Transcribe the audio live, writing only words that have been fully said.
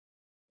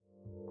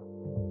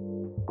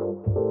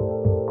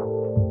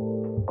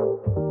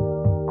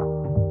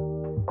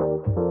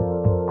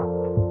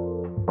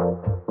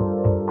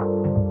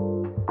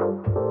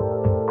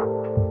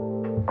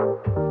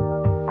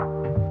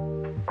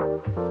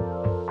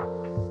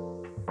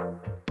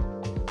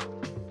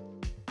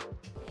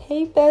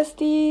Hey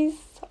besties,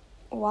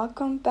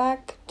 welcome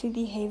back to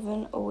the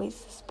Haven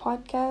Oasis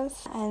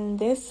podcast, and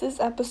this is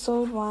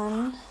episode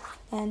 1,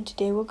 and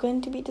today we're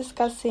going to be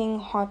discussing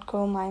hot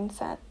girl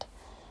mindset.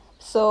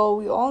 So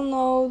we all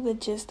know the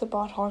gist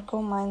about hot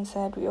girl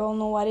mindset, we all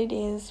know what it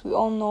is, we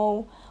all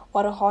know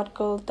what a hot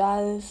girl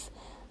does,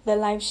 the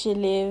life she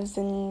lives,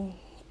 and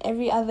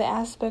every other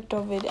aspect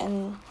of it.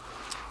 And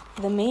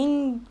the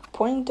main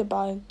point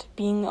about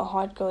being a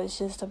hot girl is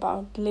just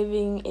about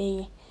living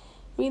a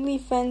really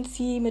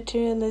fancy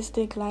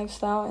materialistic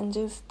lifestyle and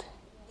just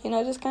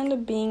kind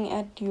of being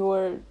at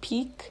your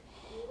peak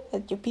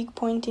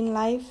point in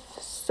life.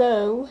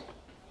 So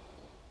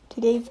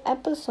today's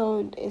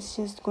episode is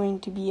just going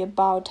to be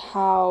about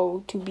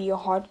how to be a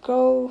hot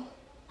girl,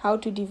 how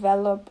to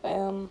develop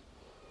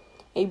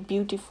a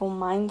beautiful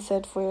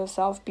mindset for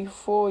yourself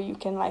before you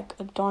can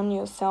adorn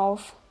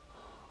yourself,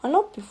 or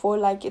not before,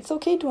 it's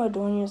okay to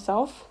adorn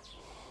yourself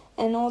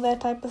and all that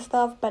type of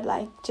stuff, but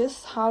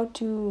just how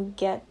to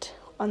get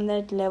on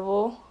that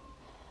level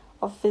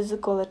of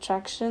physical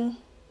attraction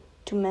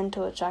to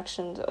mental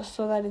attraction,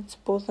 so that it's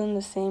both on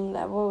the same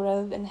level,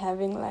 rather than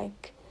having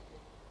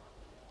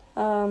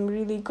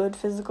really good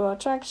physical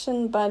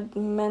attraction but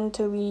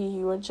mentally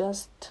you are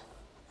just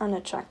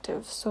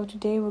unattractive. So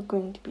today we're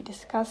going to be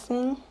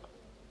discussing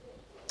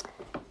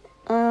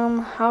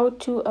how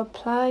to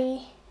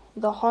apply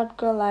the hot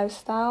girl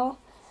lifestyle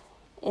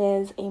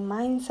is a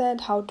mindset,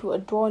 how to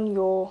adorn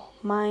your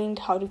mind,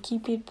 how to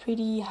keep it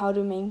pretty, how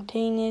to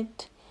maintain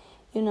it,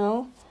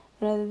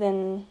 rather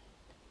than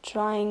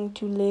trying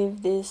to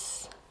live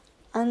this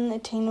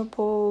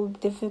unattainable,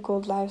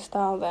 difficult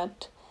lifestyle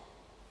that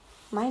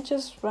might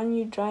just run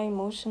you dry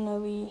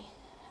emotionally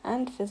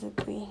and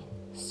physically.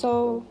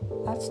 So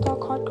let's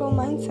talk hot girl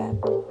mindset.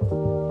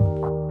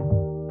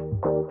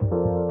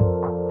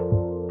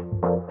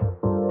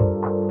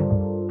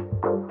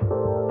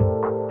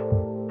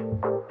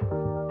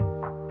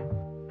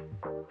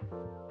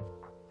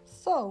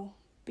 So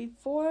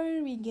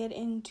before we get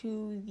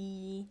into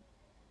the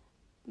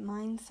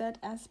mindset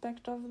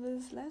aspect of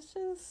this, let's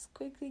just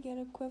quickly get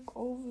a quick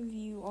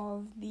overview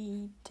of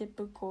the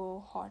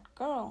typical hot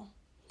girl.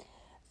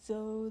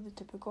 So the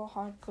typical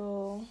hot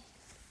girl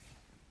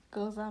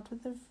goes out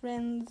with her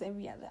friends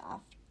every other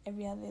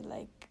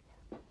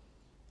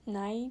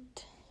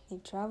night. They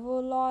travel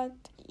a lot,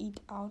 eat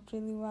out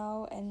really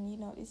well,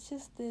 and it's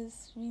just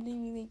this really,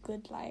 really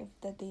good life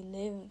that they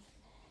live.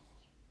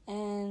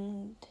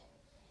 And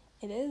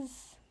it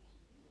isn't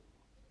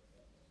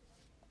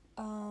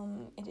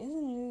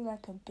really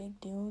a big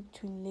deal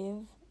to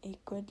live a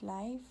good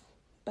life,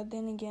 but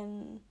then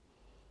again,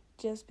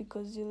 just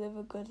because you live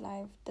a good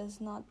life does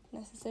not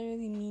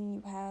necessarily mean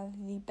you have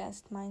the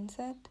best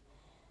mindset,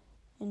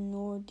 and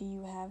nor do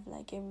you have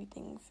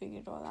everything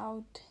figured all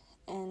out.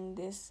 And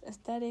this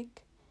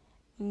aesthetic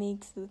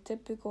makes the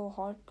typical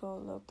hot girl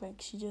look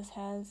like she just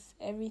has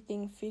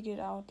everything figured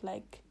out,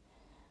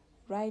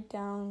 right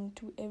down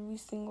to every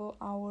single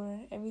hour,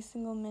 every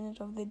single minute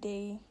of the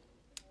day.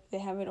 They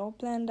have it all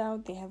planned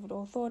out, they have it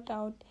all thought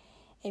out.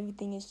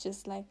 Everything is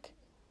just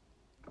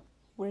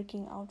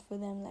working out for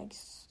them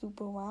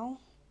super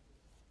well.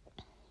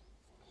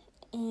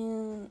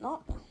 And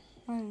not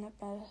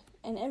bad.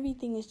 And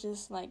everything is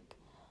just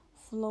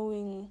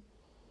flowing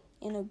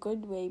in a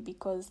good way,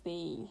 because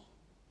they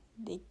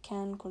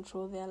can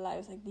control their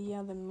lives. They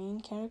are the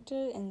main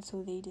character, and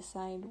so they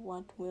decide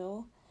what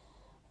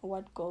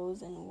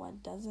goes and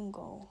what doesn't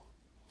go.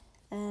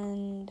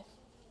 And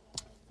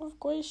of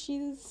course,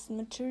 she's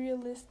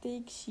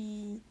materialistic.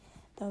 She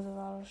does a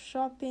lot of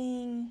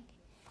shopping.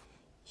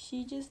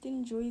 She just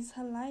enjoys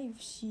her life.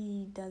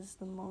 She does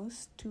the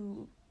most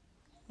to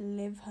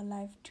live her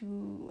life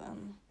to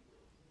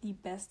the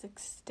best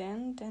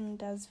extent, and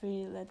does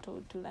very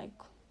little to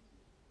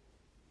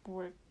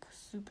work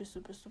super,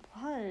 super, super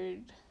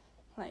hard.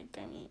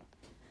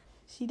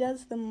 She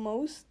does the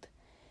most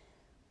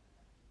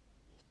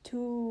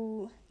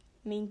to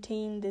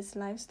maintain this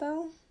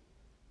lifestyle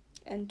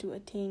and to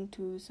attain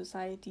to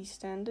society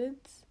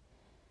standards.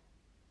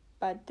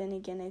 But then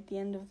again, at the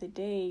end of the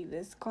day,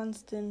 this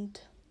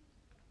constant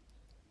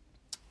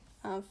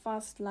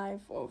fast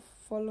life of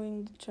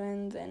following the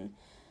trends and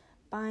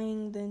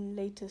buying the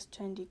latest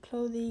trendy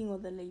clothing or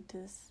the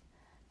latest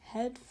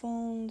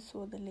headphones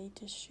or the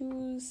latest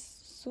shoes,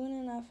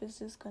 soon enough it's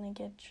just gonna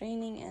get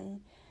draining,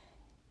 and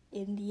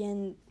in the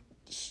end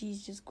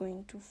she's just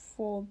going to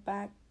fall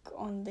back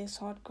on this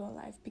hot girl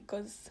life,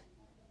 because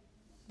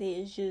there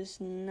is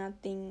just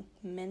nothing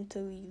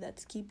mentally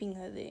that's keeping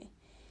her there.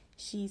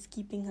 She's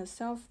keeping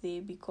herself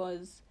there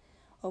because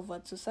of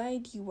what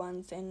society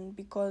wants and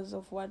because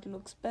of what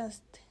looks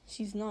best.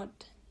 She's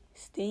not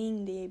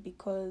staying there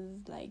because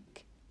there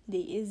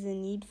is a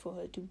need for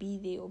her to be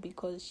there, or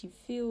because she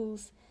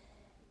feels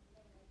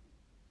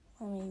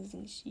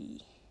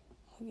amazing.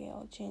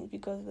 I'll change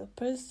because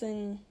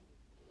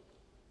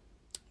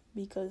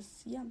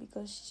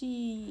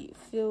she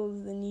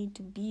feels the need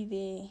to be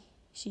there.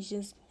 She's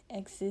just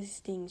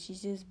existing.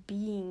 She's just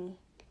being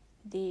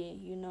there,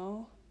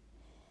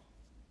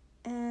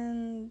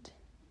 And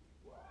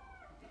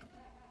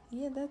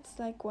yeah, that's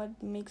like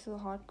what makes a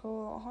hot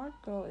girl a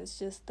hot girl. It's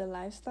just the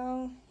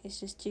lifestyle. It's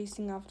just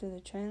chasing after the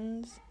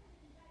trends,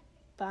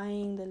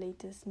 buying the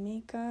latest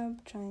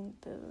makeup, trying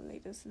the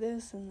latest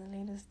this and the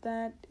latest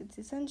that. It's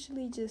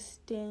essentially just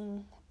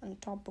staying on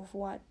top of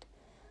what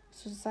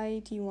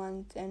society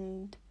wants,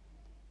 and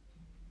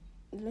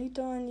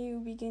later on you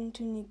begin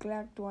to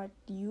neglect what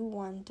you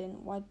want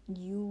and what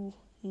you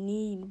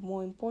need,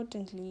 more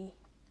importantly.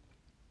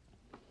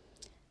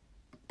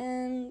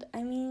 And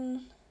I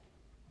mean,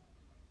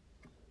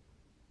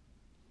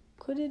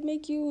 could it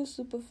make you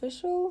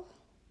superficial?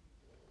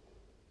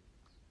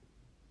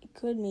 It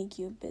could make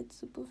you a bit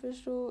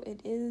superficial.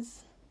 It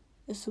is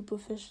a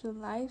superficial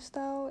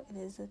lifestyle. It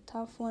is a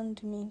tough one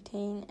to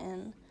maintain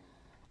and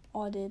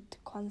audit,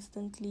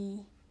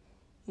 constantly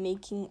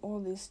making all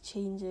these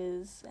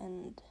changes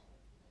and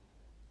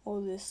all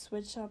these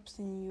switch ups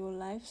in your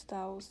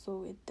lifestyle.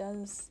 So it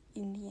does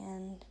in the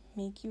end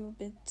make you a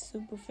bit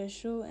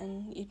superficial,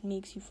 and it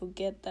makes you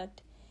forget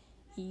that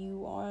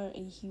you are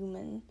a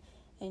human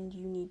and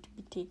you need to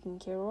be taken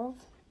care of.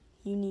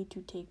 You need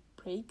to take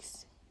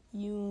breaks.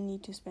 You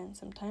need to spend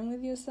some time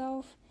with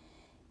yourself.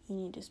 You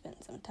need to spend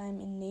some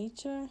time in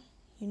nature.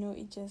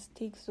 It just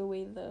takes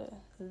away the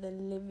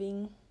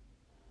living,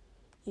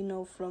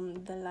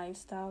 from the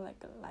lifestyle,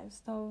 like a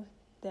lifestyle.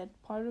 That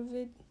part of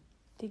it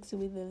takes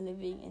away the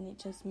living, and it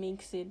just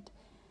makes it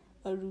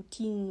a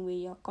routine where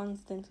you're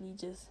constantly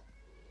just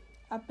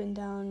up and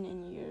down,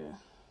 and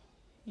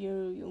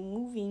you're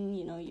moving.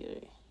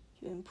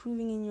 You're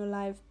improving in your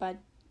life, but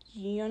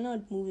you're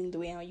not moving the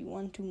way how you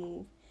want to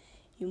move.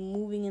 You're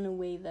moving in a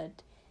way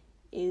that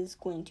is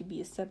going to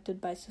be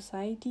accepted by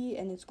society,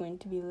 and it's going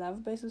to be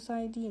loved by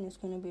society, and it's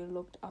going to be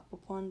looked up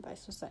upon by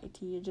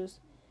society. You're just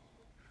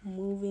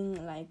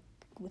moving like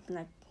with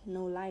like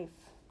no life.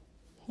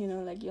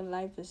 Like your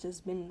life has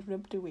just been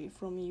ripped away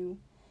from you.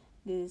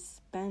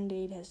 This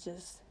band-aid has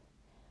just,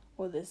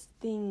 or this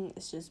thing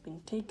has just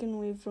been taken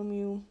away from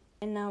you,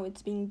 and now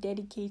it's being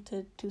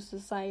dedicated to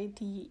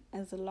society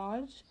at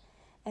large,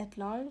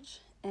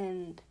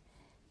 and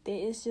there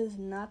is just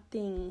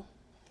nothing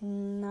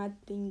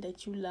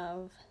that you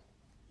love,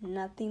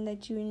 nothing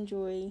that you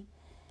enjoy,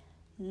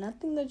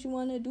 nothing that you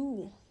want to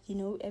do.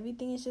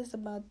 Everything is just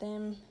about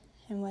them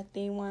and what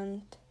they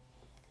want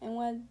and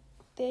what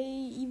they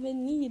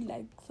even need.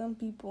 Like, some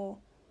people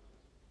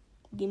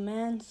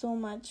demand so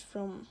much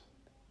from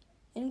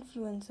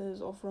influencers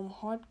or from the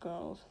hot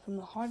girl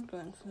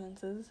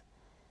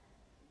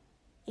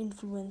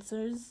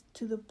influencers,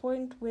 to the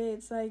point where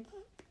it's like,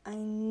 I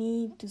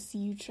need to see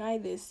you try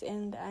this,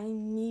 and I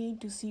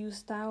need to see you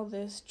style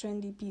this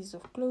trendy piece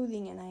of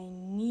clothing, and I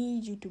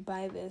need you to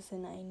buy this,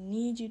 and I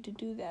need you to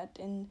do that.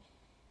 And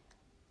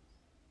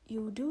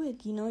you'll do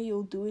it,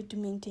 you'll do it to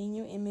maintain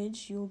your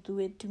image, you'll do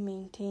it to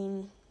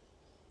maintain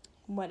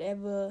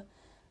whatever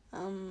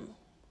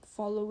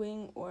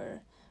following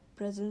or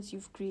presence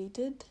you've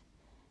created.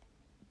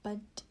 But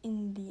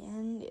in the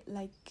end,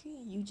 like,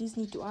 you just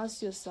need to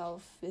ask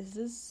yourself, is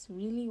this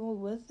really all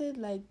worth it?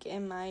 Like,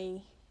 am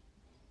I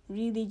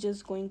really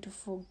just going to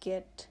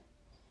forget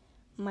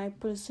my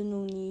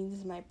personal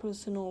needs, my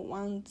personal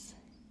wants,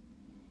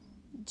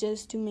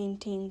 just to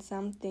maintain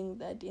something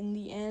that in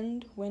the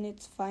end, when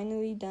it's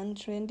finally done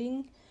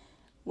trending,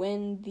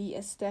 when the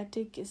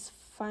aesthetic is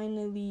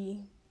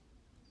finally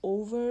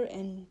over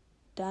and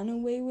done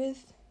away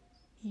with,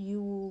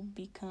 you will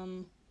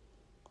become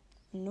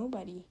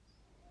nobody.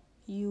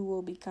 You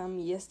will become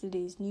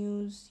yesterday's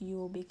news. You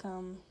will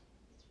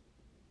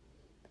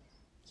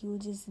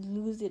just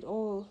lose it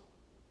all.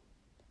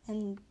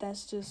 And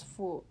that's just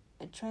for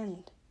a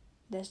trend.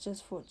 That's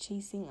just for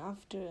chasing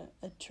after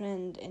a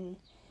trend and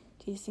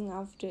chasing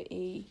after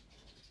a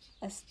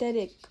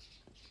aesthetic.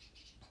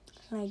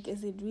 Like,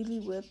 is it really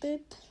worth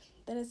it?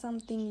 That is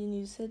something you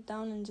need to sit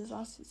down and just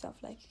ask yourself,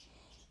 like,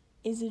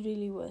 is it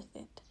really worth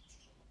it?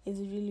 Is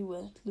it really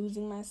worth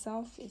losing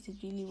myself? Is it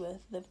really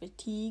worth the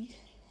fatigue,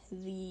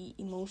 the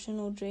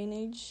emotional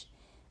drainage,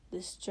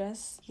 the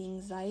stress, the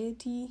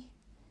anxiety,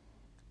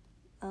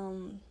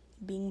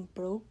 being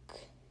broke,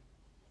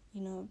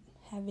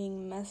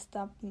 having messed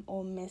up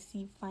or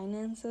messy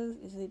finances?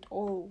 Is it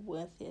all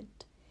worth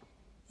it?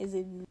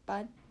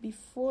 But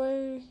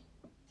before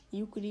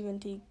you could even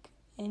take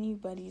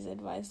anybody's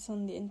advice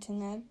on the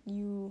internet,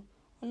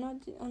 or not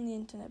on the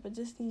internet, but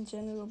just in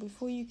general,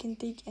 before you can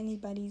take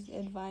anybody's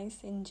advice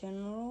in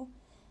general,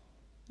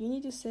 you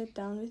need to sit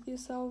down with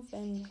yourself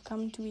and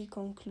come to a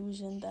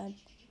conclusion that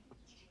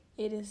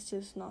it is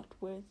just not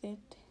worth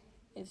it.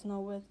 It's not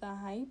worth the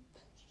hype.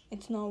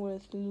 It's not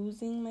worth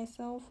losing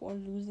myself or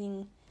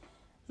losing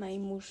my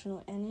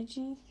emotional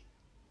energy.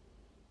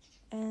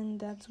 And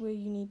that's where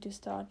you need to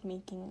start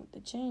making the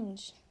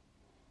change.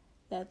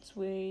 That's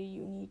where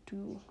you need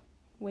to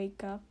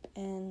wake up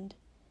and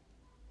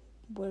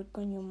work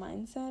on your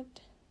mindset,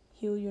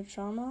 heal your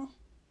trauma,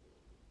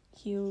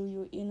 heal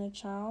your inner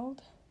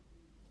child,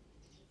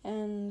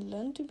 and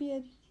learn to be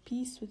at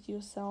peace with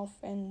yourself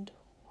and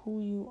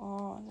who you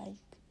are. Like,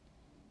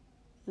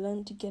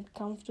 learn to get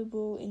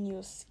comfortable in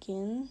your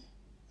skin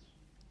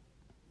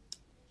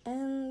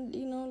and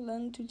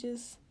learn to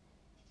just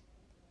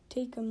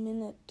take a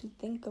minute to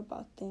think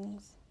about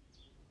things.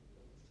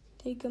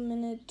 Take a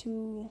minute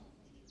to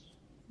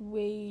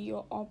weigh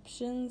your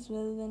options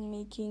rather than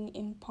making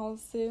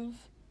impulsive,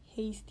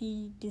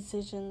 hasty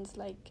decisions.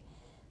 Like,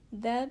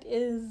 that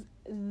is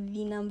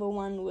the number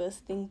one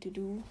worst thing to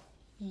do.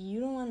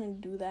 You don't want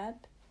to do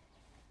that.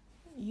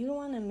 You don't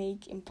want to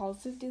make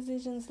impulsive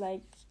decisions.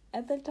 Like,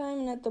 at the time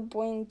and at the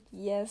point,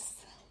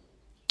 yes,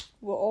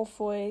 we're all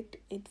for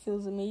it. It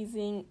feels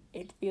amazing.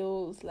 It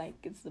feels like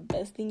it's the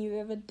best thing you've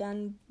ever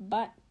done.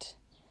 But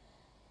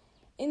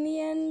in the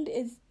end,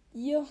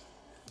 it'll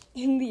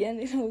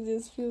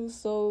just feel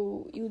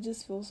so, you'll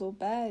just feel so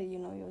bad,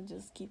 you'll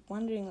just keep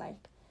wondering,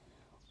 like,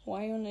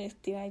 why on earth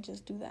did I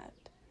just do that?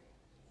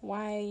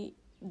 Why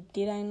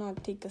did I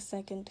not take a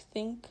second to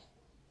think?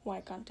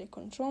 Why can't I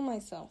control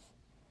myself?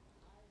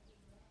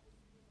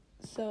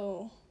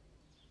 So,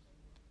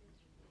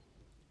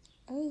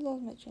 I just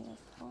lost my train of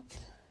thought.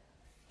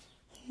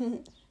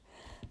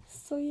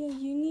 So yeah,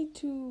 you need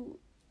to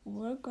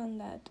work on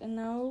that. And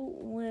now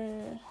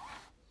we're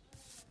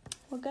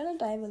gonna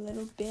dive a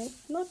little bit,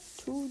 not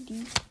too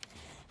deep,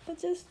 but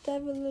just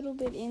dive a little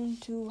bit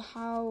into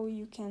how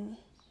you can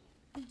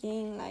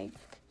gain like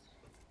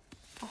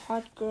a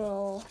hot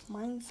girl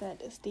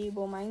mindset, a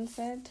stable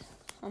mindset,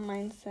 a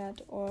mindset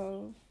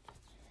of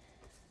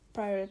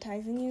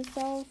prioritizing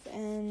yourself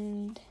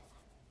and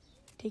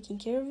taking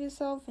care of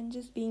yourself and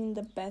just being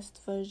the best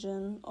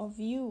version of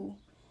you,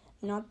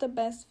 not the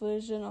best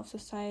version of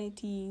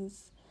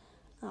society's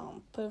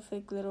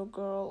perfect little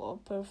girl or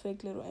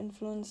perfect little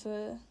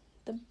influencer,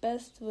 the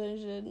best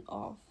version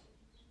of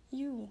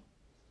you.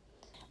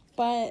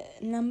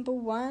 But number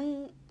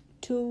one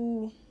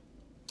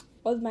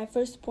my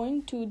first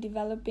point to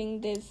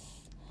developing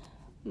this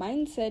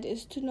mindset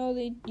is to know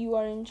that you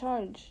are in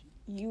charge.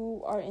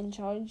 You are in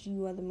charge,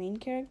 you are the main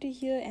character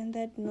here, and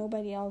that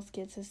nobody else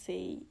gets a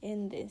say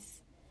in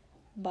this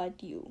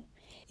but you.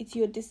 It's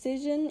your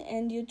decision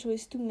and your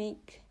choice to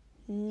make,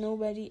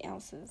 nobody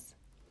else's.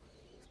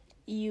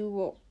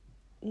 You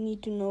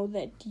need to know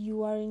that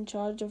you are in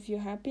charge of your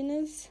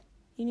happiness.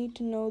 You need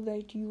to know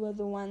that you are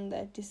the one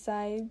that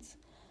decides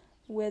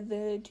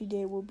whether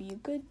today will be a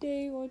good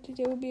day or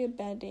today will be a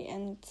bad day.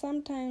 And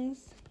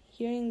sometimes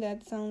hearing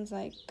that sounds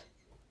like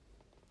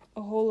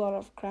a whole lot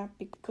of crap,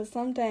 because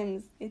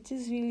sometimes it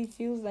just really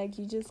feels like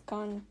you just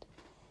can't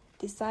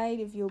decide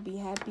if you'll be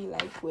happy,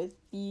 like with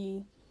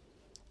the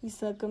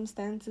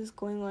circumstances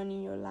going on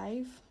in your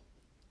life.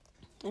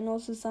 And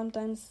also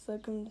sometimes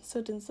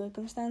certain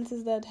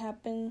circumstances that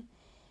happen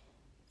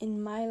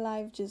in my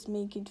life just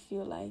make it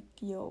feel like,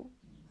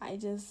 I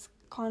just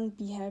can't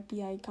be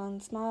happy, I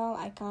can't smile,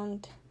 I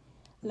can't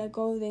let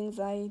go of the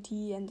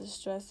anxiety and the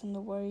stress and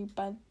the worry.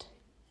 But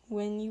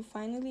when you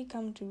finally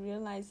come to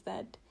realize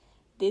that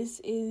this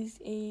is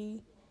a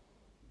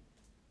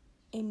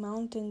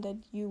mountain that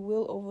you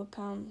will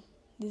overcome,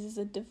 this is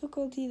a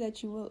difficulty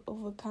that you will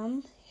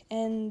overcome.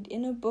 And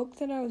in a book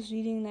that I was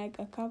reading like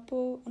not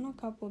a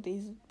couple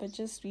days, but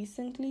just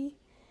recently,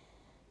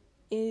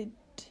 it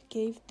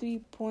gave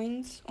 3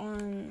 points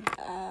on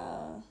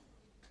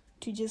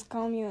to just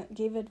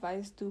gave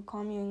advice to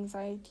calm your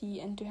anxiety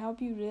and to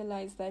help you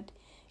realize that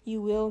you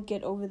will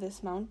get over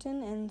this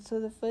mountain. And so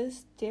the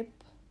first tip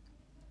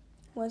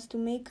was to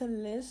make a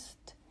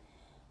list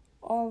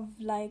of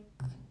like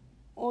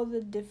all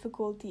the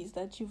difficulties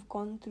that you've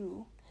gone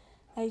through.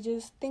 Like,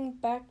 just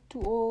think back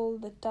to all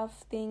the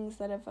tough things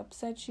that have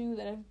upset you,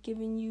 that have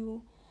given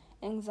you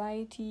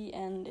anxiety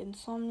and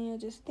insomnia.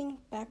 Just think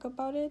back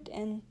about it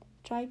and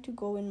try to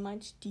go in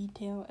much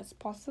detail as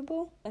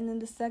possible. And then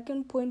the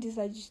second point is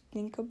that you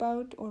think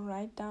about or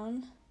write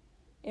down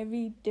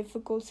every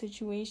difficult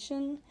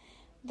situation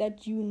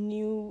that you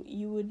knew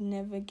you would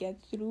never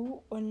get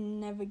through or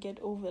never get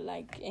over,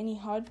 like any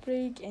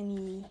heartbreak,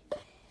 any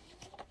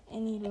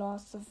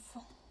loss of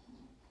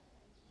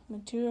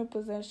material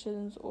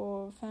possessions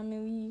or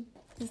family.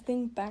 Just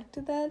think back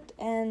to that.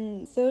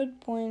 And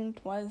third point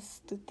was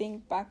to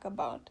think back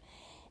about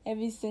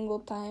every single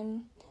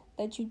time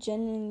that you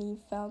genuinely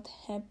felt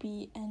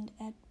happy and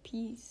at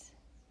peace.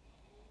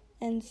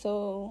 And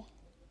so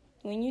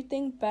when you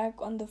think back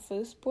on the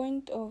first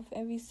point of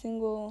every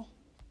single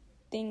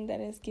thing that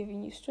is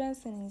giving you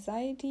stress and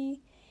anxiety,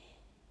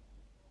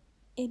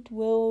 it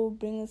will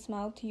bring a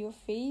smile to your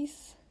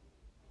face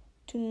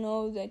to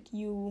know that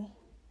you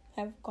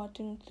have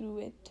gotten through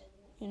it.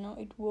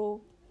 It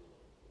will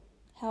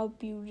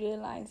help you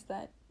realize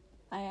that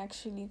I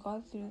actually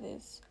got through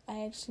this.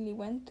 I actually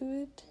went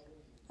through it.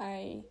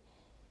 I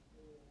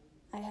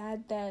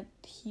had that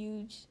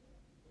huge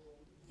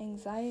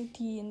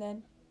anxiety and that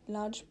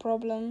large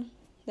problem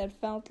that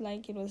felt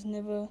like it was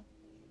never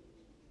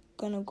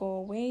gonna go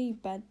away,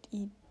 but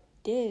it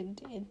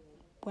did. It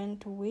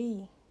went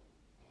away.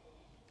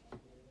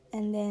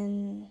 And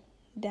then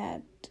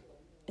that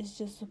is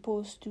just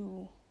supposed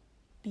to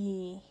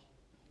be,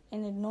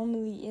 and it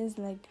normally is,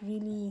 like,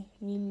 really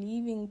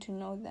relieving to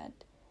know that,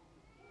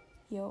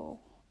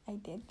 I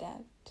did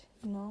that,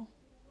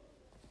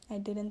 I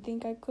didn't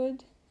think I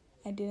could.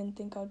 I didn't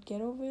think I'd get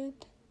over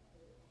it,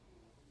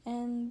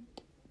 And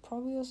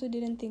probably also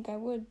didn't think I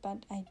would,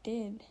 but I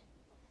did.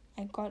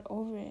 I got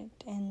over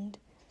it. And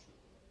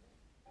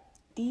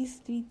these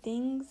 3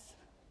 things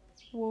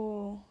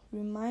will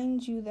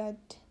remind you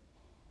that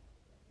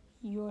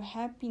your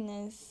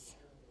happiness,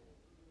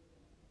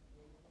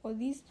 or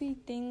these 3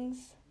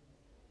 things,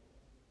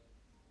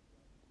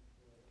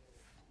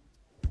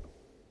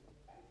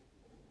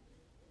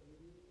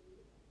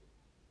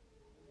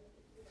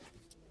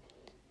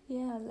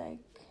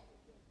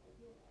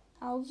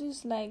 I'll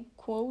just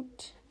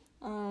quote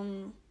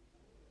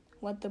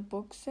what the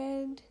book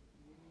said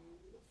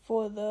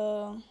for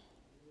the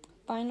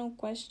final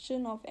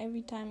question of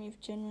every time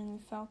you've genuinely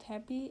felt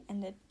happy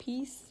and at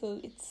peace. So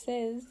it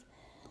says,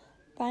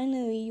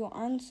 finally, your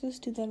answers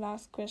to the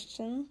last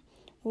question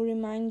will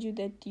remind you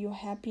that your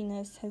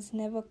happiness has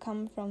never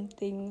come from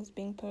things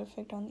being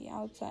perfect on the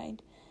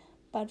outside,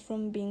 but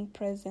from being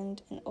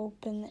present and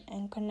open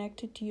and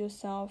connected to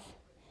yourself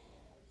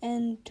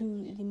and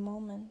to the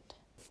moment.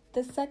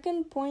 The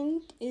second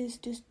point is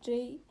to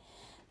stay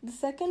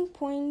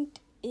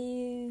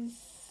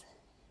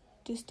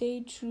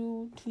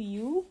true to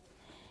you.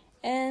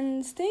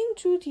 And staying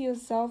true to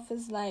yourself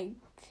is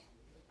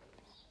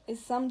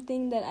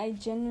something that I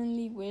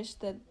genuinely wish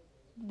that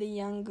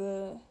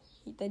younger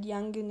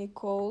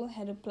Nicole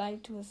had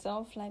applied to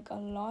herself a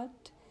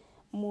lot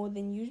more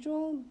than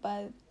usual.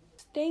 But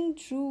staying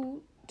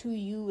true to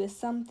you is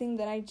something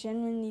that I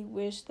genuinely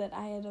wish that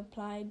I had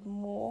applied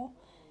more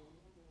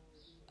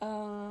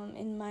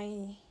in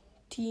my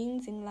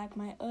teens, in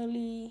my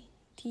early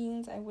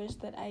teens. I wish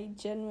that I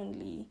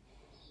genuinely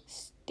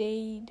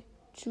stayed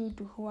true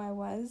to who I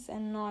was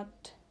and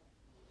not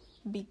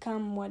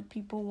become what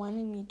people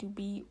wanted me to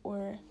be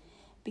or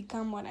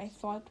become what I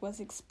thought was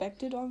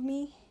expected of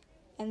me.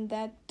 And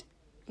that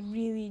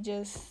really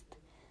just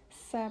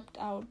sucked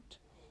out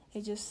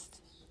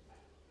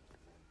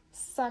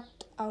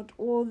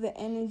all the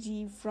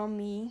energy from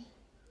me.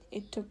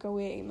 It took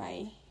away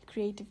my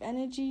creative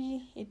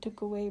energy. It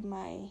took away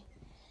my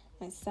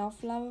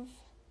self-love,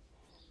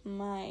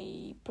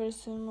 my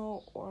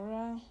personal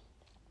aura.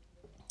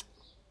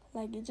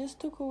 It just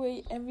took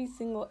away every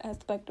single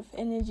aspect of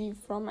energy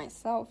from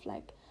myself.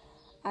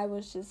 I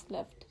was just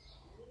left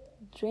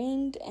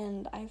drained,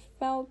 and I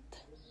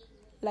felt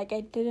like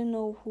I didn't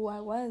know who I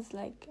was.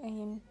 I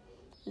am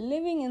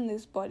living in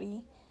this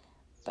body,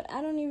 but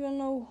I don't even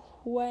know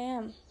who I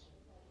am.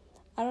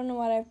 I don't know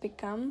what I've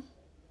become.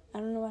 I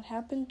don't know what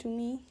happened to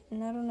me,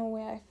 and I don't know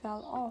where I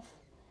fell off.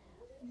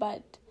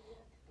 But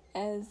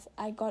as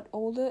I got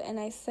older and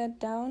I sat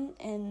down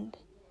and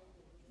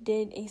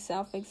did a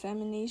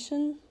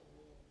self-examination,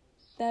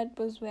 that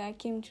was where I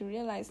came to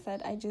realize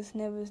that I just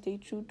never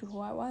stayed true to who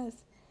I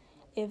was.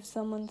 If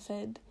someone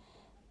said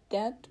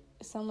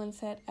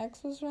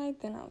X was right,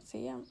 then I would say,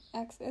 yeah,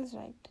 X is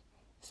right.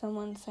 If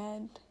someone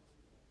said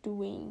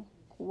doing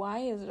Y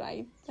is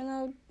right, then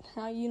I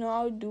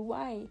would do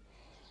Y.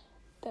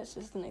 That's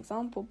just an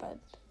example, but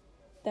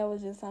that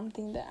was just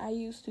something that I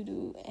used to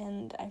do.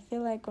 And I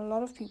feel like a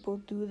lot of people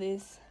do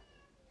this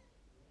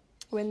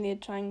when they're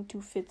trying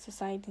to fit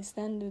society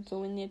standards,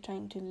 or when they're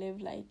trying to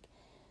live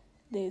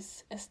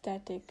this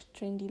aesthetic,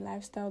 trendy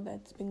lifestyle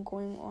that's been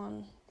going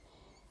on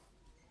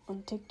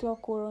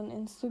TikTok or on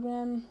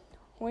Instagram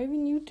or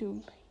even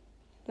YouTube.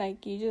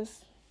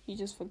 You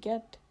just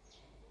forget.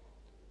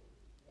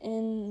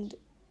 And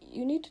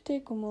you need to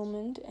take a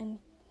moment, and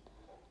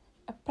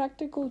a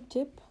practical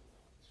tip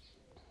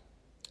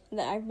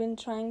that I've been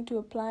trying to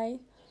apply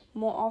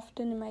more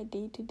often in my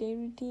day-to-day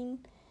routine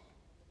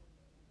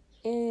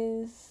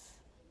is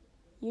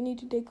you need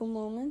to take a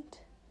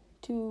moment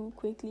to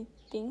quickly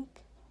think.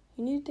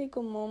 You need to take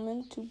a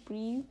moment to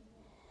breathe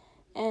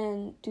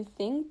and to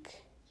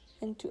think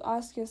and to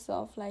ask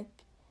yourself,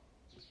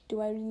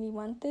 do I really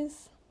want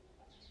this?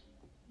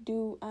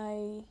 Do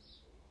I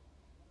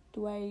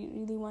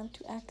really want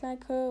to act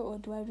like her, or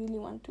do I really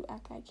want to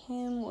act like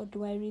him, or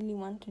do I really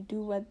want to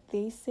do what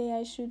they say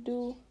I should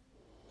do?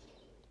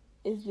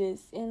 Is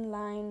this in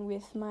line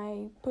with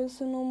my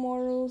personal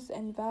morals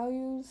and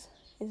values?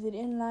 Is it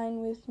in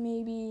line with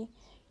maybe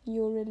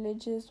your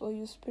religious or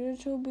your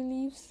spiritual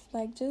beliefs?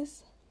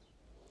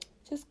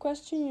 Just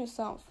question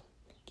yourself.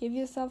 Give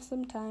yourself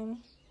some time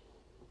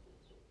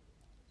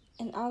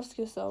and ask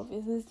yourself,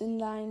 is this in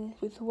line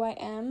with who I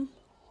am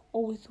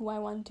or with who I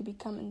want to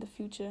become in the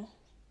future?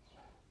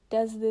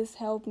 Does this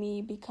help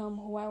me become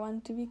who I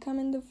want to become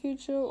in the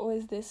future, or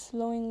is this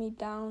slowing me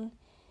down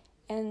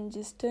and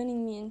just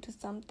turning me into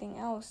something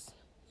else?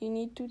 You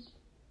need to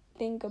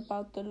think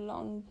about the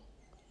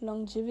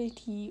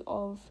longevity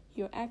of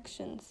your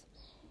actions.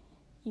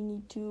 You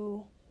need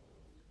to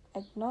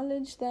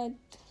acknowledge that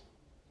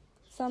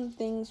some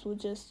things will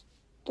just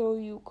throw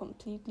you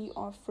completely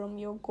off from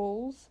your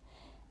goals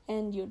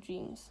and your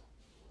dreams.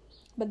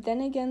 But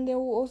then again, there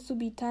will also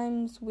be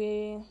times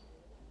where,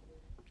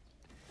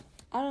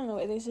 I don't know,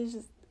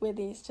 where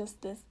there's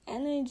just this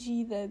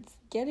energy that's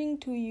getting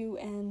to you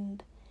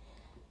and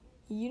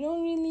you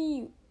don't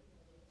really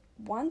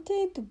want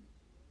it,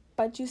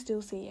 but you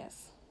still say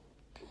yes.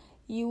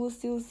 you will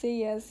still say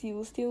yes, you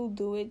will still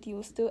do it, you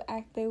will still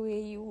act that way,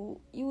 you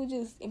will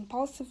just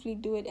impulsively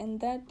do it,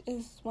 and that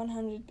is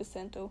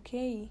 100%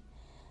 okay.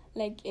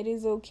 Like, it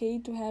is okay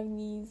to have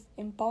these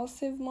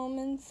impulsive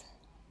moments,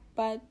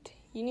 but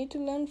you need to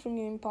learn from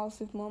your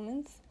impulsive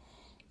moments.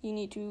 You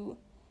need to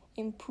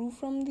improve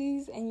from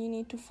these, and you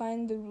need to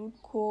find the root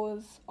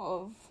cause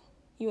of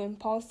your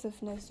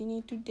impulsiveness. You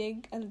need to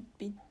dig a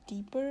bit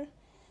deeper,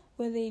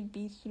 whether it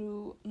be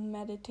through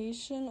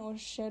meditation or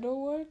shadow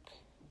work.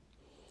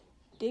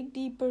 Dig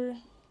deeper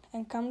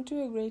and come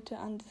to a greater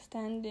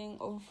understanding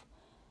of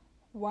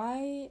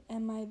why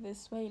am I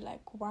this way?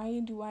 Like, why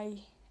do I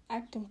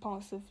act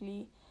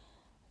impulsively?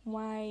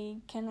 Why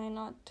can I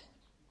not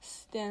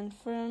stand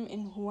firm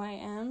in who I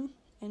am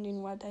and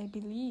in what I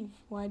believe?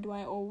 Why do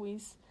I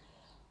always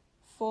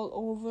fall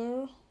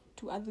over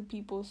to other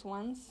people's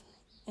wants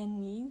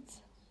and needs?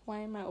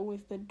 Why am I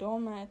always the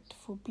doormat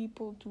for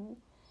people to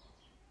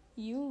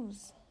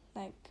use?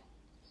 Like,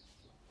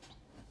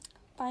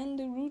 find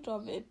the root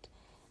of it.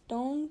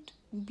 Don't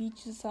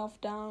beat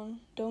yourself down.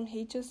 Don't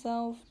hate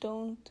yourself.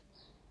 Don't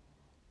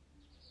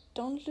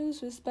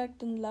lose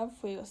respect and love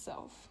for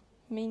yourself.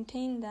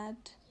 Maintain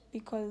that,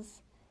 because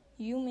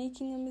you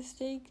making a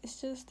mistake is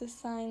just a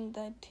sign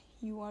that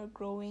you are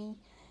growing,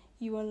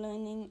 you are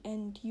learning,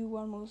 and you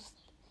are most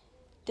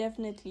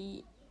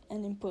definitely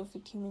an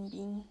imperfect human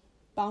being,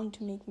 bound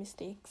to make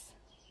mistakes.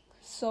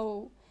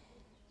 So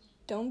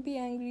don't be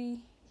angry.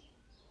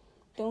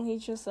 Don't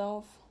hate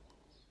yourself.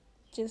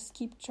 Just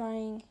keep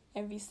trying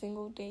every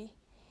single day.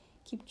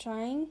 Keep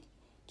trying,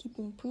 keep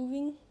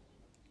improving,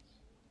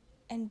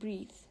 and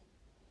breathe.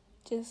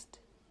 Just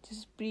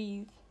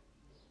breathe.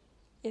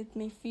 It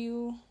may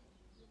feel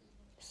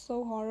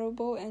so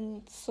horrible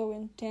and so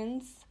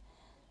intense,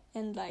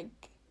 and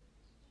like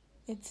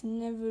it's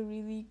never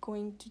really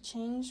going to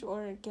change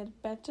or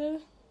get better.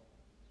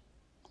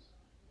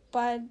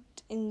 But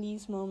in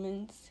these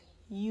moments,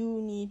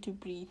 you need to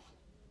breathe.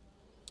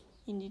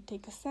 You need to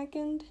take a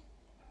second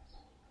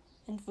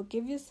and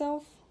forgive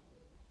yourself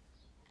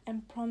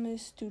and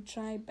promise to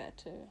try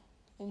better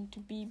and to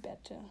be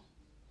better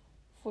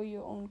for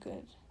your own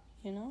good,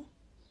 you know?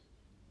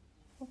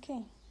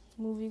 Okay,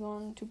 moving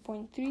on to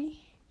point 3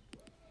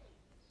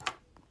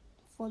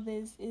 for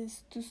this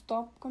is to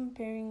stop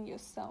comparing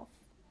yourself.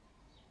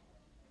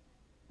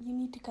 You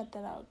need to cut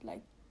that out.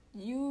 Like,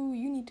 you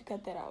need to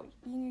cut that out.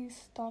 You need to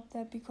stop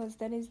that, because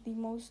that is the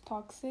most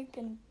toxic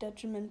and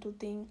detrimental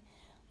thing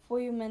for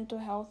your mental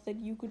health that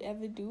you could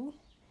ever do.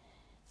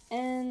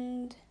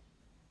 And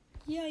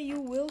yeah, you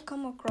will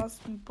come across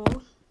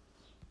people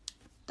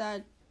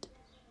that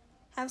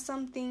have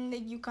something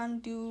that you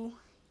can't do,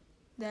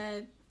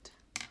 that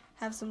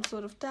have some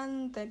sort of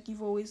talent that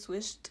you've always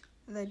wished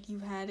that you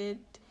had it.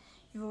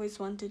 You've always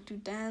wanted to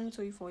dance,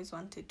 or you've always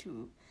wanted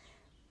to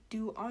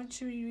do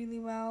archery really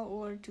well,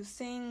 or to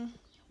sing.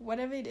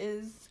 Whatever it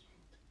is,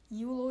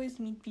 you will always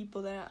meet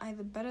people that are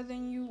either better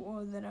than you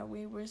or that are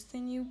way worse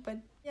than you. But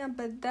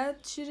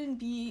that shouldn't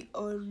be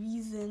a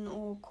reason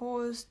or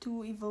cause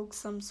to evoke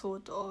some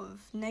sort of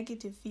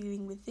negative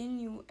feeling within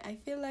you. I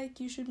feel like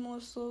you should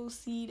more so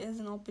see it as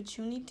an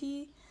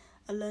opportunity,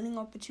 a learning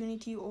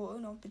opportunity, or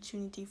an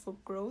opportunity for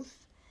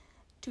growth,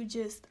 to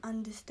just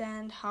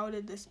understand, how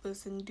did this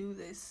person do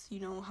this? You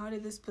know, how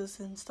did this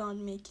person start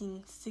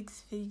making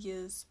 6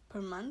 figures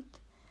per month?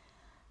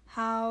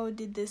 How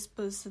did this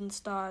person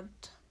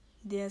start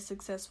their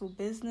successful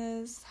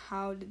business?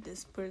 How did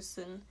this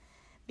person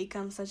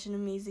become such an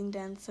amazing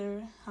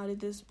dancer? How did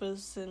this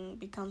person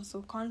become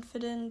so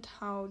confident?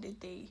 How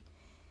did they,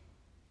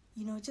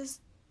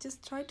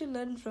 just try to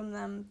learn from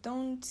them.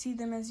 Don't see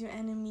them as your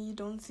enemy.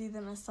 Don't see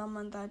them as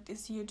someone that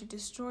is here to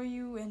destroy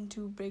you and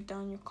to break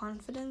down your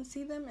confidence.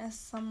 See them as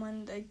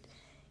someone that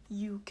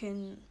you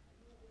can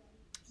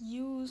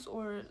use,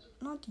 or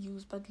not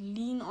use, but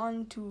lean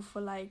on to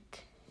for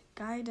like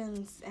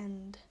guidance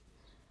and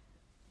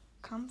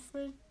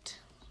comfort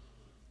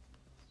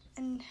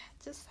and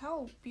just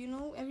help.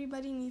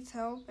 Everybody needs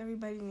help.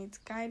 Everybody needs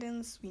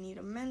guidance. We need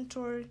a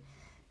mentor,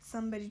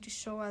 somebody to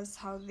show us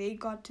how they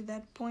got to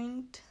that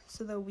point,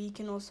 so that we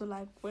can also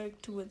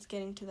work towards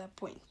getting to that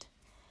point.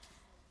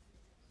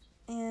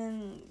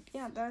 And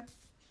that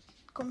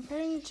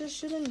comparing just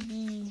shouldn't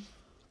be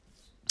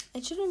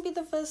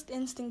the first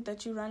instinct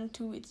that you run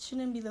to. It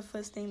shouldn't be the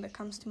first thing that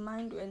comes to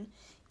mind when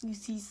you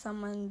see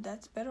someone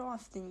that's better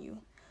off than you.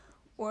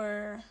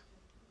 Or,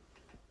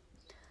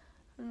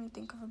 let me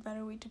think of a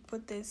better way to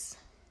put this.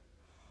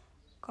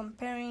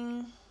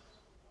 Comparing,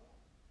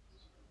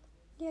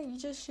 you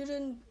just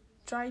shouldn't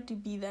try to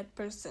be that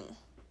person.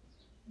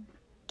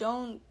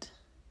 Don't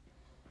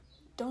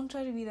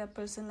try to be that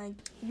person. Like,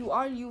 you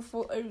are you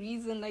for a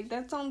reason. Like,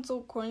 that sounds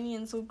so corny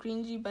and so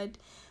cringy, but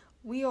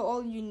we are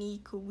all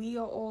unique. We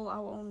are all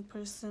our own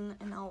person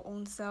and our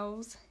own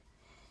selves.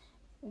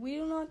 We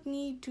do not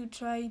need to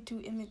try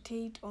to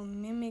imitate or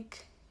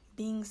mimic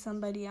being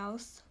somebody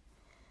else.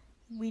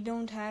 We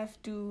don't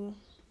have to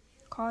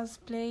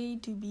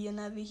cosplay to be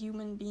another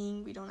human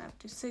being. We don't have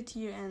to sit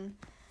here and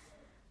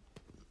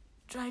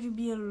try to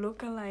be a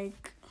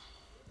lookalike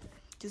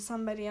to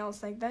somebody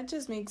else, like that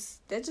just makes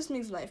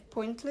life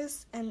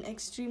pointless and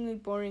extremely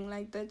boring.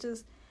 Like that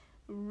just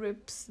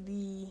rips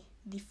the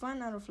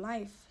fun out of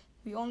life.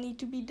 We all need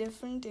to be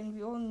different, and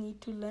we all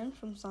need to learn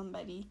from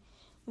somebody.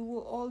 We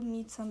will all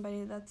meet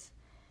somebody that's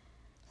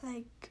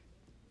like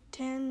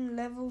 10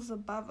 levels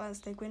above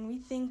us. Like when we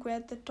think we're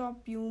at the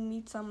top, you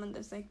meet someone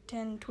that's like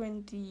 10,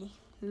 20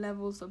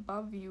 levels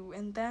above you,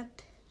 and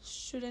that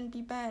shouldn't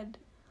be bad.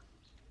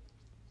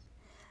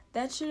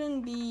 That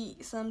shouldn't be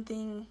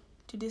something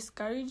to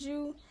discourage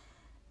you.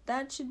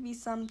 That should be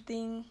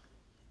something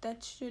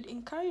that should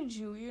encourage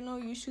you. You know,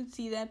 you should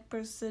see that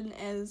person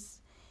as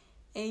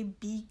a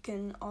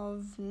beacon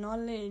of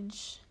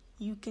knowledge.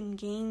 You can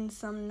gain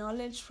some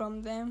knowledge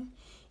from them.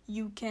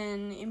 You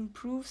can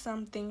improve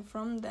something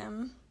from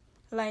them.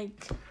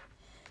 Like,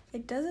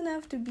 it doesn't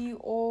have to be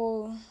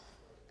all,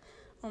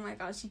 oh my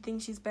god, she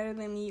thinks she's better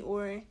than me,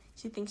 or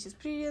she thinks she's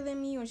prettier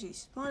than me, or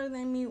she's smarter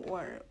than me,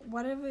 or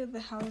whatever the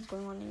hell is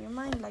going on in your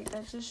mind. Like,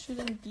 that just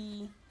shouldn't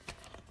be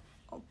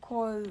a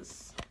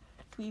cause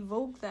to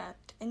evoke that.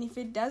 And if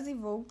it does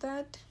evoke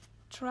that,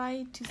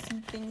 try to see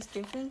things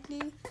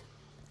differently,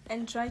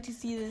 and try to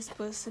see this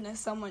person as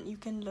someone you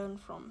can learn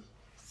from.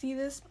 See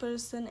this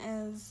person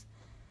as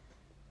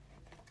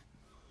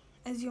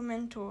your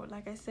mentor,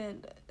 like I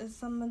said, as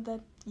someone that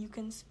you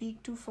can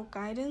speak to for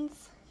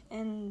guidance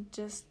and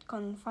just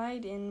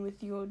confide in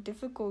with your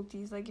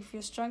difficulties. Like if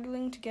you're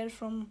struggling to get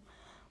from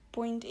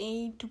point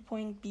A to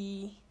point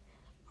B,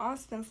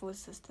 ask them for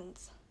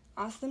assistance.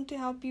 Ask them to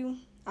help you.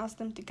 Ask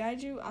them to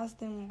guide you. Ask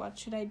them, what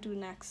should I do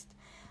next?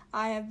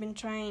 I have been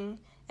trying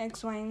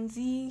X, Y, and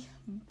Z,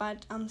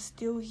 but I'm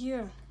still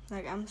here.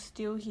 Like, I'm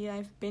still here.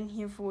 I've been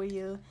here for a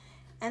year,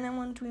 and I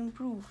want to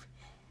improve.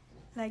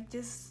 Like,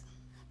 just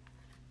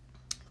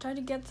try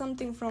to get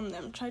something from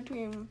them. Try to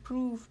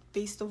improve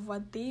based on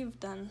what they've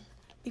done,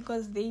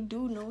 because they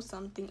do know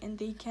something, and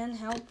they can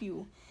help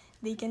you.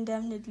 They can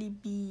definitely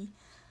be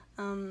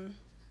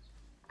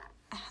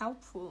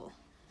helpful.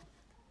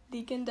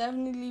 They can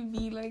definitely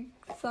be like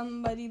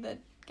somebody that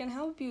can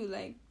help you.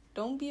 Like,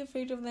 don't be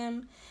afraid of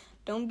them.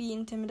 Don't be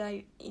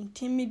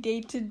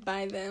intimidated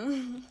by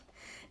them.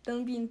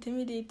 Don't be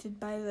intimidated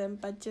by them,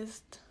 but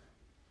just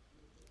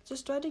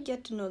try to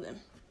get to know them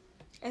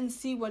and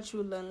see what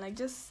you learn. Like,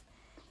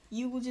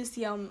 you will just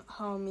see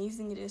how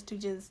amazing it is to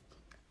just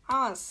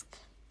ask.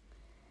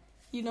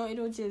 You know,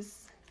 it'll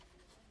just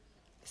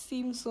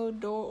seem so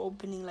door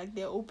opening, like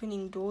they're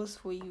opening doors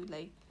for you.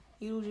 Like,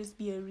 it'll just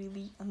be a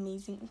really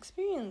amazing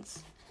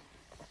experience.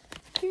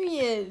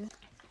 Period.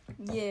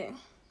 Yeah.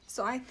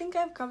 So I think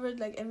I've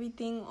covered like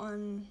everything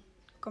on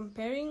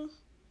comparing.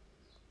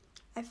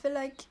 I feel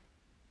like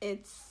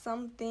it's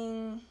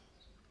something,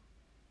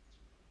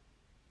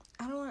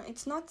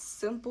 it's not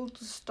simple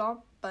to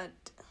stop, but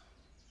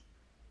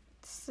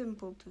it's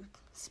simple to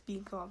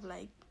speak of.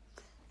 Like,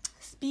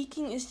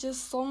 speaking is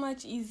just so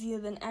much easier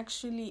than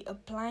actually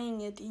applying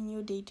it in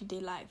your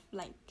day-to-day life.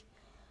 Like,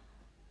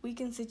 we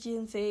can sit here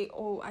and say,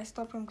 oh, I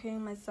stopped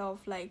comparing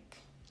myself like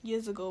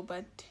years ago,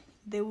 but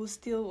there will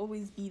still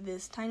always be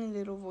this tiny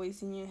little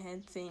voice in your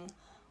head saying,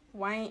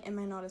 why am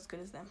I not as good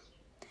as them?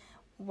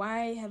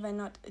 Why have I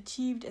not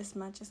achieved as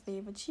much as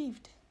they've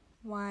achieved?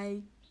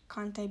 Why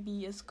can't I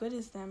be as good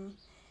as them?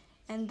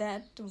 And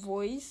that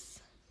voice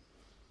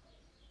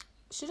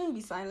shouldn't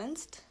be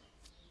silenced.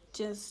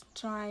 Just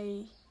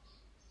try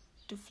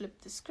to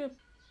flip the script.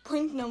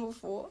 Point number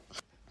 4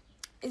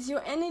 is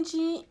your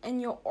energy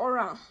and your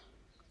aura.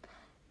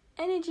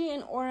 Energy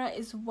and aura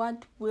is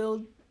what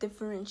will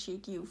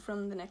differentiate you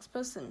from the next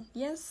person.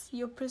 Yes,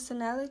 your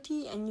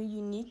personality and your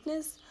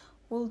uniqueness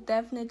will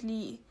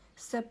definitely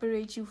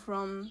separate you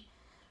from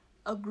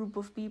a group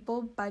of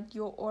people, but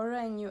your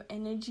aura and your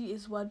energy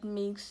is what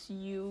makes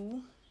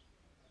you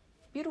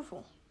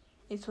beautiful.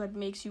 It's what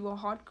makes you a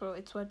hot girl.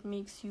 It's what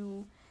makes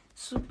you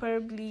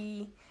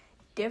superbly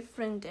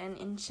different and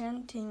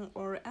enchanting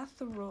or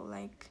ethereal.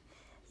 Like,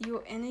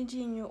 your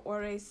energy and your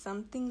aura is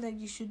something that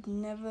you should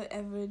never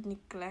ever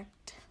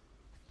neglect.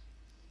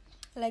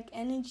 Like,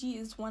 energy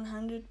is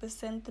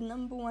 100% the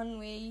number one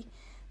way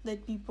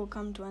that people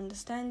come to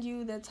understand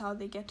you. That's how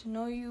they get to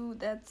know you.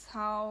 That's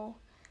how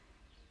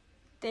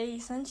they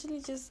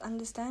essentially just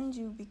understand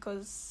you,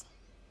 because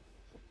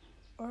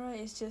aura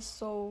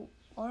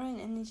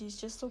and energy is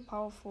just so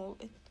powerful.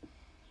 It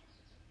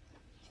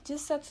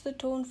just sets the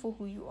tone for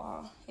who you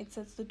are. It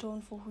sets the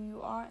tone for who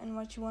you are and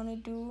what you want to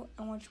do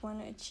and what you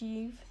want to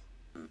achieve.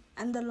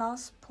 And the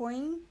last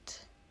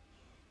point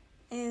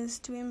is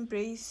to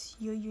embrace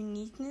your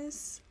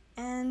uniqueness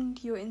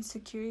and your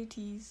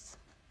insecurities.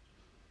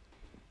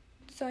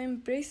 So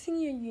embracing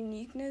your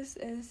uniqueness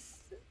is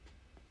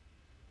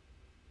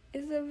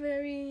a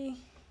very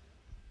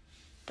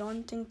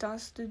daunting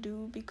task to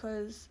do,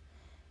 because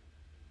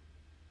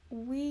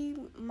we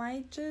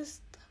might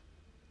just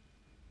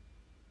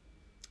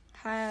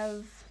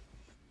have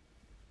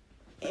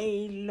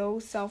a low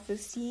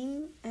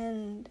self-esteem,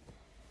 and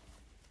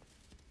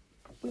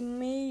we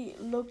may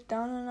look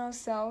down on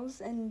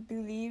ourselves and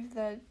believe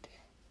that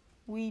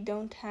we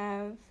don't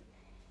have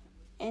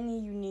any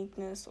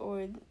uniqueness,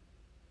 or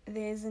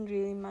there isn't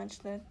really much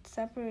that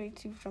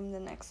separates you from the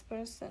next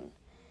person.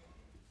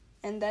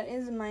 And that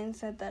is a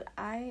mindset that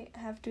I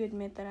have to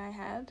admit that I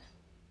had,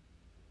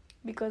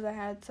 because I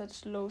had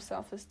such low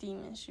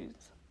self-esteem issues.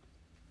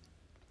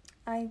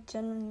 I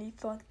genuinely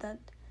thought that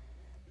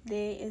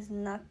there is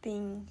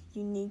nothing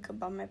unique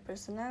about my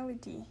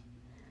personality.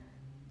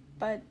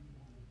 But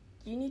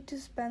you need to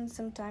spend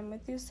some time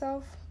with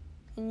yourself,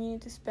 and you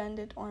need to spend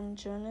it on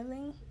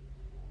journaling,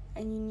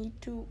 and you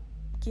need to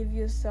give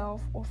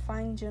yourself or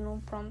find journal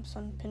prompts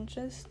on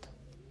Pinterest,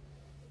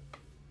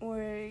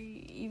 or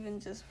even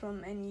just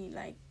from any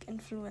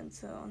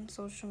influencer on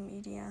social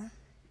media.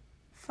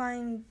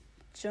 Find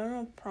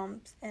journal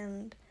prompts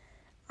and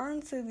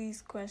answer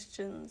these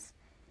questions.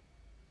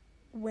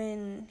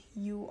 When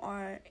you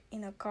are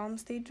in a calm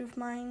state of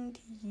mind,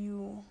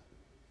 you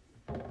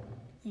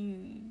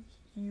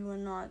are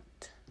not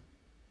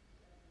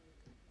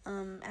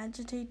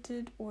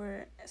agitated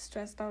or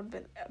stressed out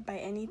by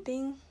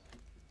anything,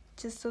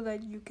 just so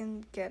that you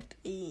can get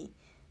a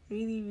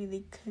really,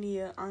 really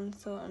clear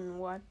answer on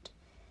what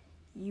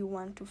you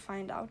want to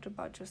find out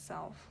about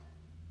yourself.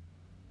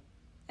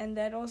 And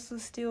that also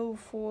still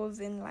falls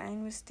in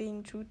line with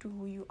staying true to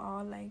who you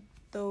are.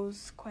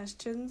 Those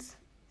questions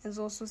is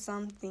also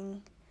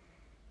something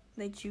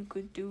that you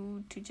could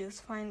do to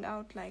just find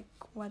out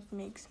what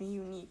makes me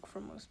unique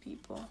from most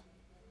people.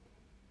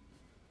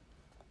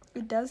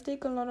 It does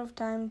take a lot of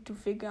time to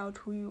figure out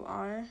who you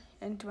are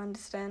and to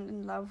understand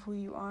and love who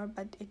you are,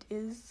 but it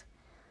is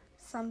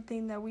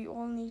something that we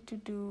all need to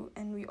do,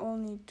 and we all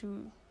need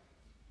to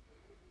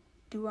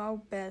do our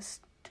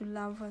best to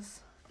love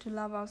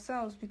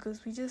ourselves,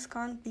 because we just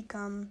can't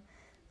become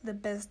the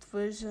best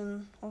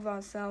version of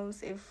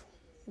ourselves if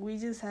we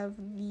just have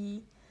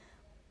the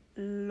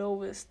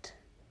lowest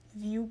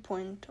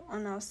viewpoint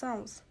on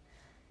ourselves.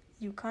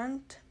 You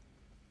can't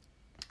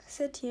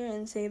sit here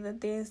and say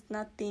that there's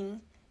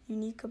nothing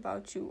unique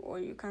about you, or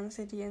you can't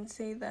sit here and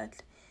say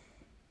that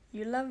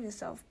you love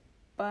yourself,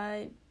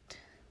 but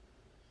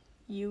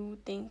you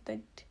think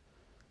that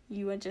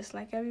you are just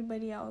like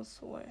everybody else,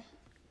 or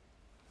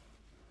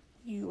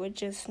you are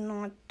just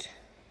not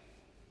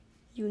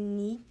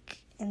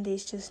unique, and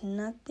there's just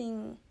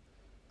nothing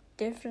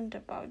different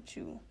about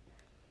you.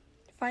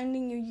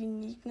 Finding your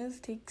uniqueness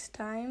takes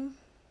time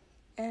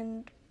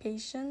and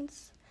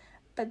patience,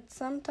 but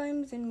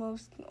sometimes in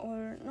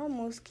not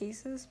most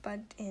cases,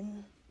 but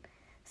in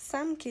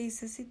some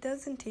cases it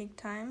doesn't take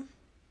time.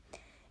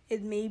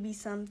 It may be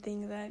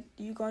something that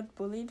you got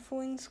bullied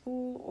for in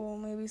school, or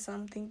maybe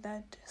something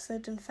that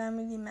certain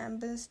family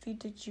members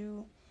treated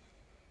you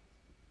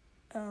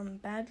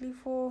badly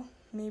for.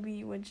 Maybe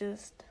you were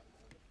just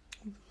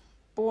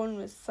born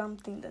with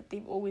something that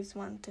they've always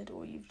wanted,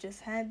 or you've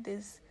just had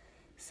this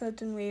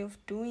certain way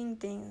of doing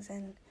things,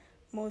 and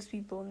most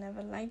people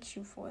never liked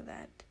you for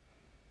that.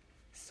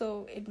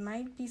 So it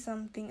might be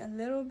something a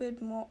little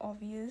bit more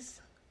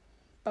obvious,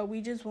 but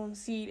we just won't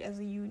see it as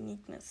a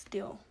uniqueness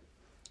still.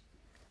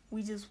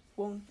 We just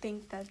won't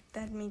think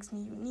that makes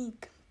me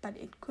unique, but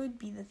it could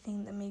be the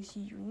thing that makes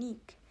you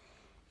unique.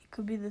 It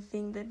could be the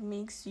thing that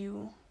makes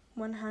you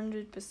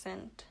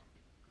 100%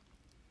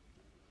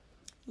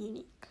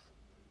 unique.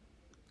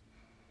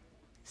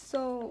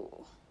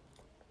 So,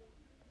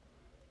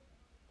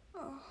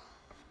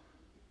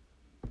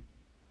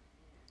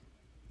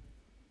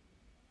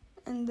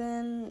 and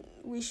then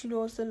we should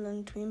also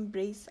learn to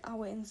embrace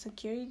our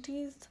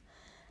insecurities.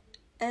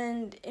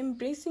 And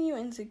embracing your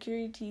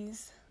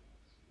insecurities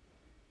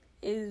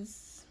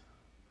is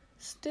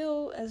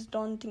still as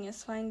daunting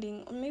as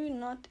finding, or maybe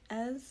not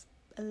as,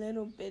 a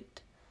little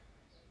bit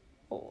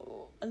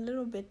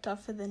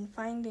tougher than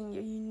finding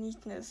your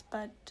uniqueness.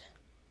 But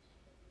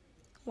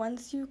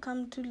once you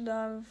come to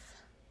love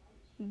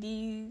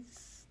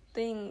these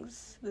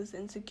things, these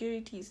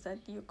insecurities that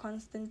you're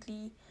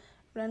constantly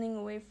running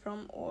away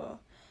from, or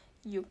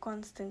you're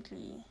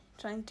constantly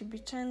trying to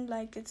pretend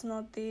like it's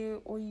not there,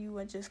 or you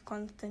are just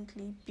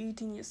constantly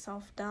beating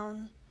yourself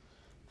down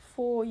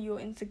for your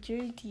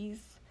insecurities,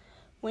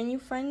 when you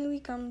finally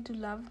come to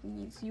love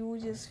these, you will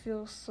just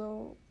feel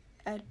so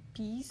at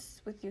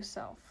peace with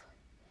yourself.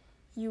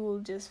 You will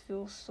just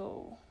feel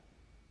so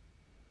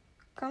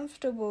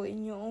comfortable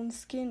in your own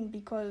skin,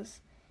 because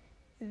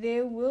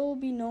there will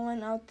be no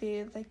one out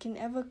there that can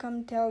ever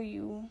come tell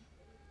you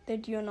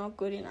that you're not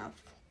good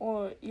enough,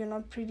 or you're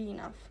not pretty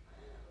enough,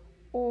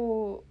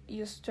 or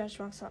your stretch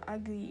marks are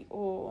ugly,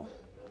 or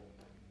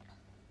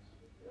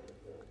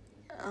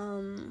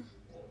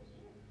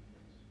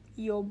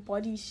your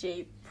body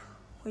shape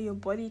or your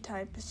body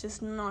type is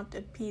just not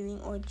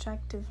appealing or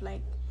attractive.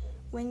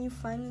 When you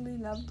finally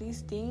love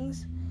these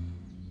things,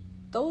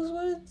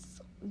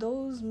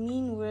 those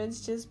mean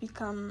words just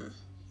become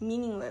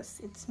meaningless.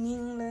 It's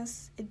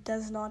meaningless. It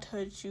does not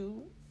hurt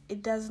you.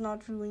 It does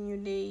not ruin your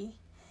day.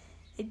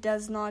 It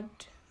does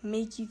not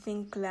make you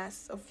think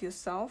less of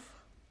yourself.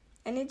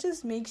 And it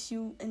just makes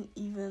you an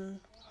even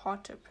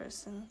hotter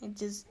person. It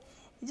just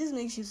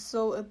makes you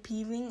so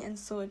appealing and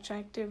so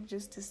attractive,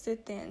 just to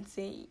sit there and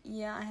say,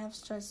 yeah, I have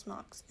stretch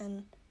marks,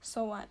 and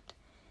so what?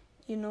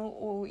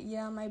 or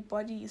yeah, my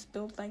body is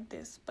built like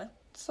this, but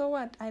so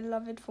what? I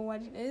love it for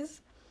what it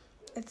is.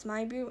 It's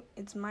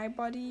my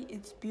body,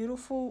 it's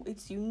beautiful,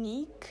 it's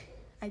unique.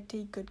 I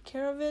take good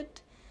care of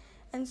it.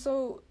 And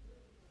so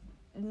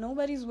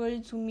nobody's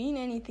words will mean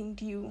anything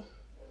to you.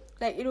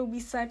 Like, it'll be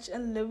such a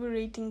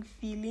liberating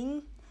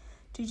feeling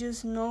to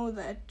just know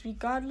that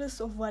regardless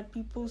of what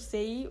people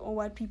say or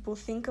what people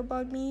think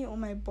about me or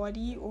my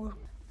body or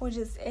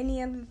just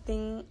any other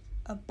thing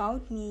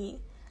about me,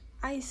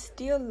 I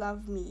still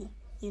love me.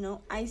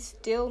 I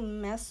still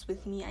mess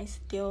with me. I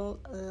still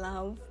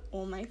love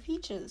all my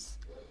features.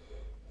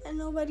 And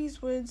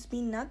nobody's words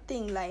mean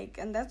nothing.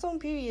 And that's on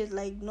period.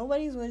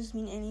 Nobody's words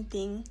mean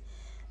anything.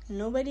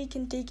 Nobody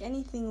can take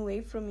anything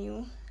away from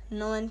you.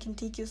 No one can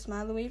take your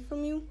smile away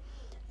from you.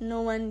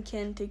 No one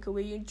can take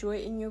away your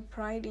joy and your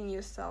pride in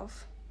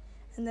yourself.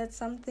 And that's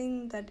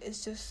something that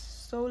is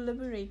just so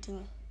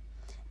liberating.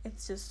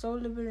 It's just so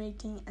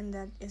liberating, and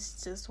that is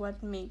just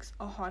what makes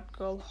a hot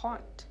girl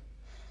hot.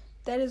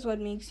 That is what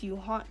makes you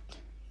hot.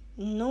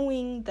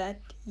 Knowing that,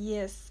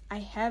 yes, I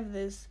have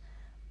this,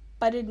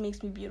 but it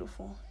makes me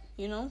beautiful,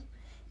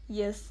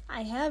 Yes,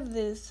 I have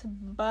this,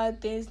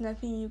 but there's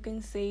nothing you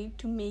can say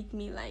to make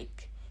me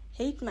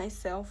hate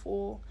myself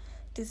or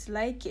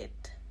dislike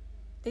it.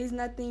 There's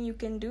nothing you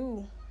can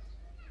do.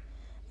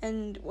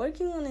 And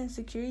working on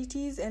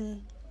insecurities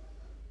and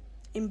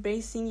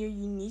embracing your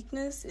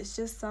uniqueness is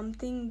just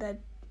something that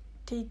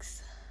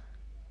takes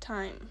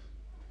time.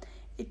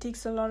 It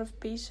takes a lot of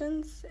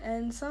patience,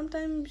 and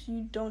sometimes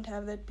you don't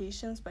have that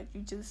patience, but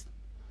you just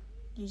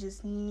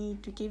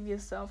need to give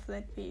yourself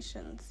that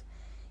patience.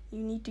 You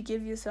need to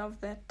give yourself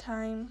that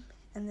time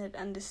and that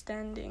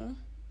understanding.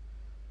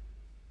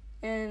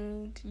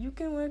 And you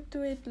can work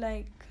to it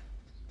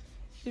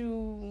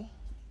through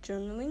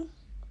journaling,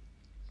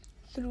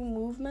 through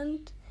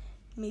movement,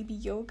 maybe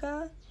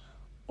yoga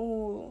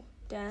or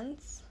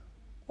dance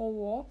or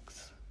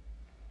walks,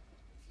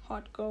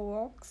 hot girl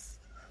walks.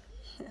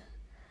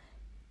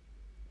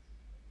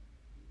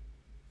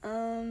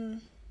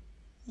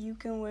 You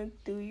can work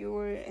through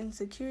your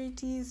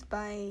insecurities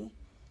by,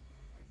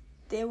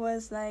 there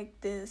was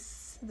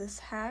this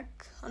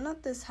hack, or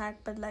not this hack,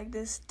 but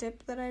this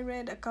tip that I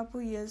read a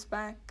couple years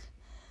back,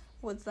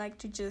 was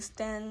to just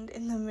stand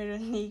in the mirror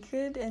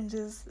naked and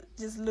just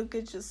look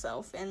at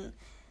yourself and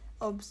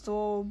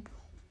absorb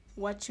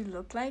what you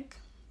look like.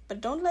 But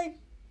don't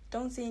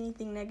say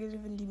anything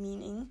negative and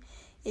demeaning.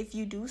 If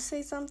you do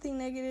say something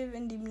negative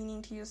and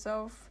demeaning to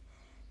yourself,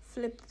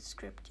 flip the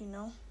script,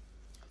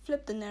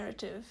 flip the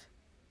narrative,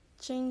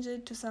 change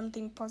it to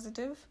something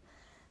positive,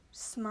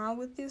 smile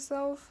with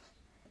yourself.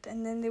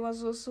 And then there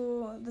was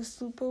also the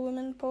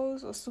Superwoman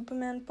pose or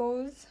Superman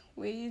pose,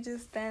 where you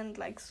just stand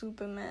like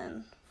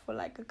Superman for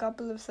a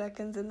couple of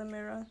seconds in the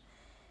mirror.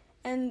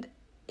 And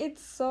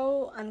it's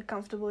so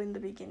uncomfortable in the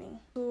beginning.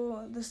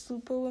 So the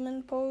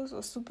Superwoman pose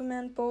or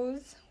Superman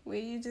pose, where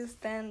you just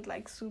stand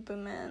like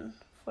Superman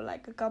for a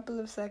couple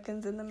of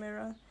seconds in the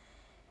mirror.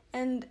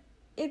 And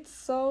it's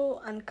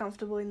so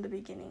uncomfortable in the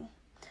beginning.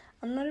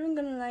 I'm not even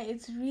gonna lie,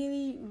 it's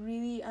really,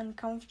 really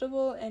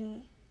uncomfortable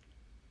and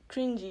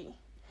cringy.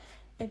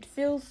 It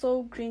feels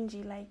so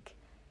cringy,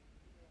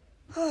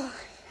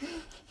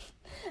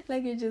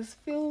 it just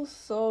feels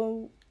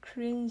so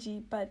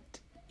cringy,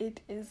 but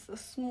it is a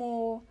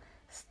small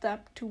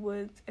step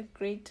towards a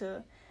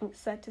greater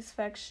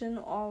satisfaction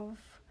of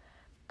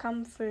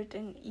comfort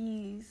and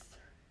ease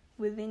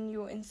within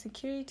your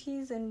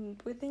insecurities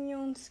and within your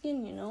own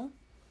skin,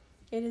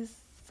 It is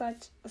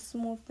such a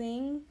small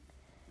thing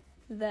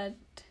that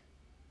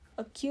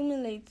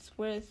accumulates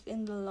worth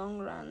in the long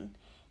run.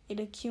 It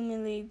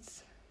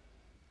accumulates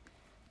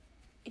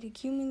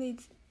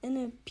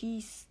inner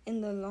peace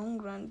in the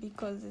long run,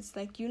 because it's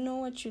you know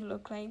what you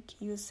look like,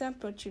 you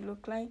accept what you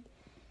look like,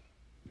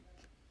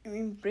 you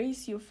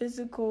embrace your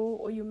physical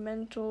or your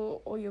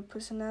mental or your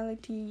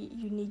personality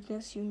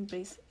uniqueness, you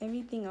embrace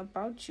everything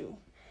about you.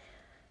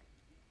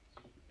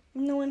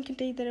 No one can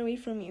take that away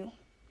from you.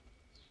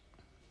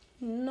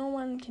 No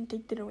one can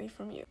take that away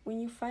from you.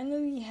 When you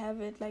finally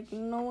have it,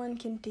 no one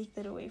can take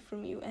that away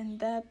from you, and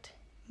that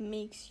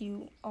makes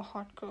you a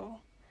hot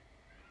girl.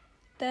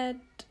 That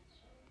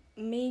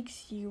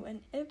makes you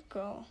an it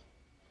girl.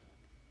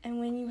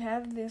 And when you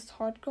have this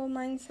hot girl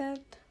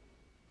mindset,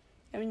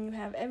 and when you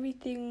have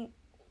everything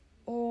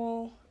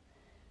all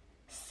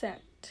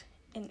set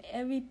and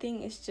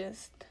everything is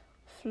just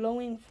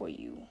flowing for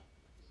you,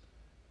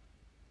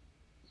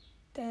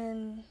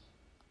 then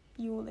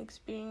you will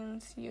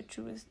experience your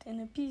truest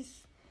inner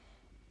peace,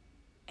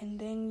 and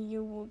then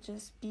you will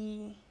just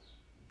be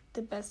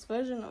the best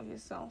version of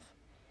yourself.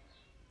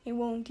 It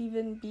won't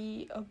even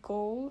be a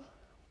goal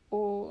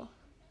or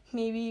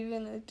maybe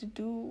even a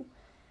to-do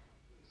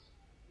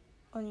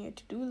on your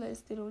to-do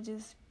list. It'll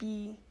just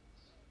be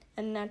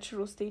a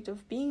natural state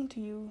of being to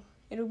you.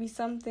 It'll be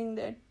something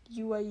that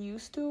you are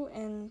used to,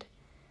 and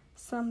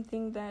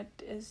something that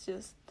is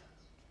just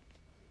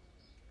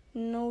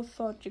no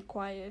thought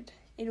required.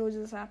 It will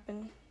just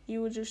happen.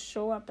 You will just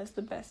show up as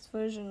the best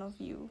version of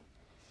you.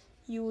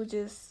 You will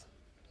just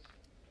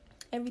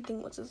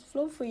everything will just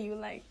flow for you,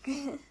 like.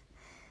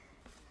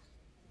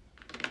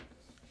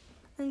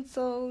 And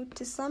so,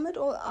 to sum it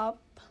all up,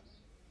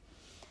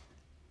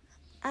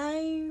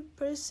 I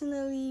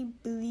personally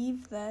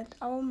believe that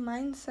our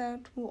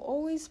mindset will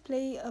always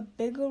play a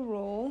bigger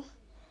role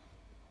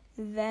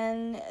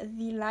than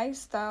the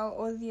lifestyle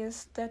or the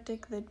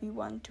aesthetic that we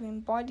want to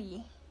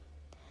embody.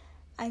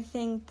 I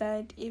think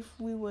that if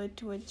we were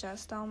to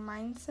adjust our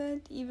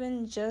mindset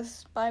even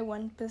just by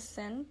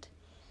 1%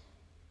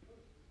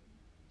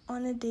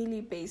 on a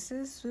daily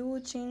basis, we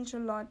will change a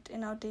lot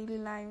in our daily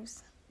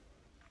lives.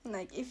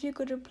 Like, if you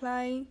could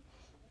apply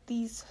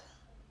these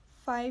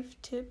 5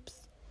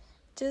 tips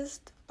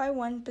just by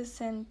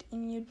 1%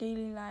 in your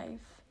daily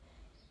life,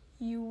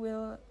 you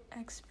will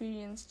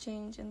experience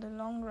change in the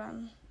long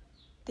run.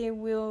 There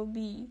will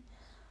be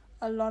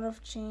a lot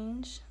of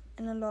change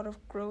and a lot of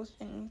growth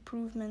and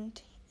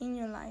improvement in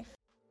your life.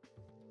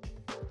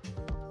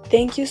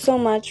 Thank you so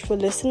much for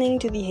listening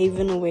to the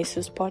Haven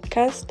Oasis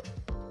podcast.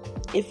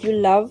 If you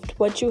loved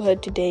what you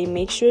heard today,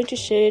 make sure to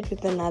share it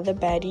with another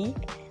baddie.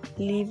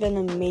 Leave an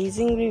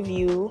amazing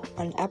review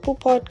on Apple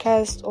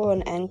Podcasts or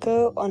on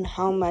Anchor on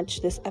how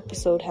much this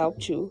episode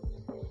helped you.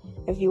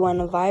 If you want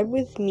to vibe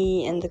with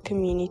me and the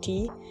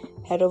community,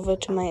 head over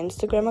to my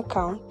Instagram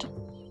account.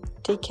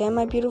 Take care,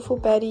 my beautiful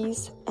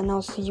baddies, and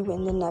I'll see you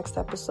in the next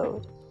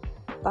episode.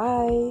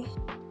 Bye.